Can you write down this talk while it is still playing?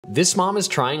This mom is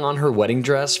trying on her wedding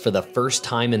dress for the first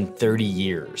time in 30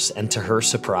 years, and to her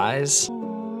surprise,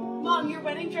 Mom, your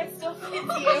wedding dress still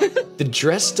fits you. the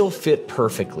dress still fit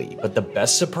perfectly, but the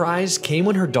best surprise came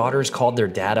when her daughters called their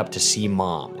dad up to see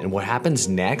mom, and what happens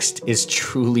next is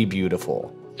truly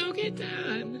beautiful. Okay,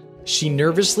 Dad. She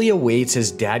nervously awaits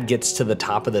as dad gets to the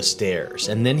top of the stairs,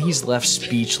 and then he's left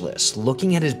speechless,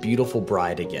 looking at his beautiful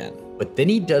bride again. But then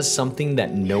he does something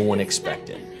that no one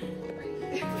expected.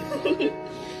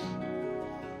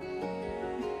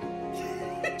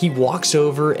 He walks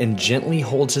over and gently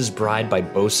holds his bride by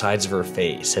both sides of her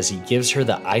face as he gives her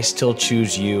the "I still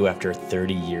choose you" after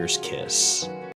 30 years kiss.